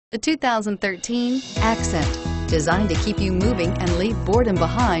The 2013 Accent. Designed to keep you moving and leave boredom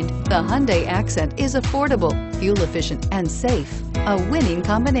behind, the Hyundai Accent is affordable, fuel-efficient, and safe. A winning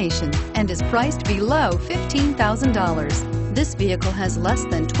combination, and is priced below $15,000. This vehicle has less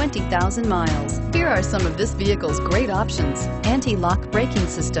than 20,000 miles. Here are some of this vehicle's great options: anti-lock braking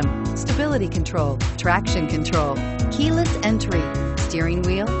system, stability control, traction control, keyless entry, steering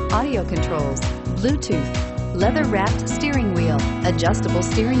wheel audio controls, Bluetooth, leather-wrapped steering wheel, adjustable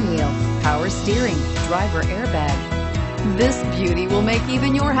steering wheel, power steering, driver airbag. This beauty will make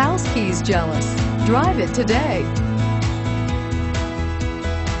even your house keys jealous. Drive it today.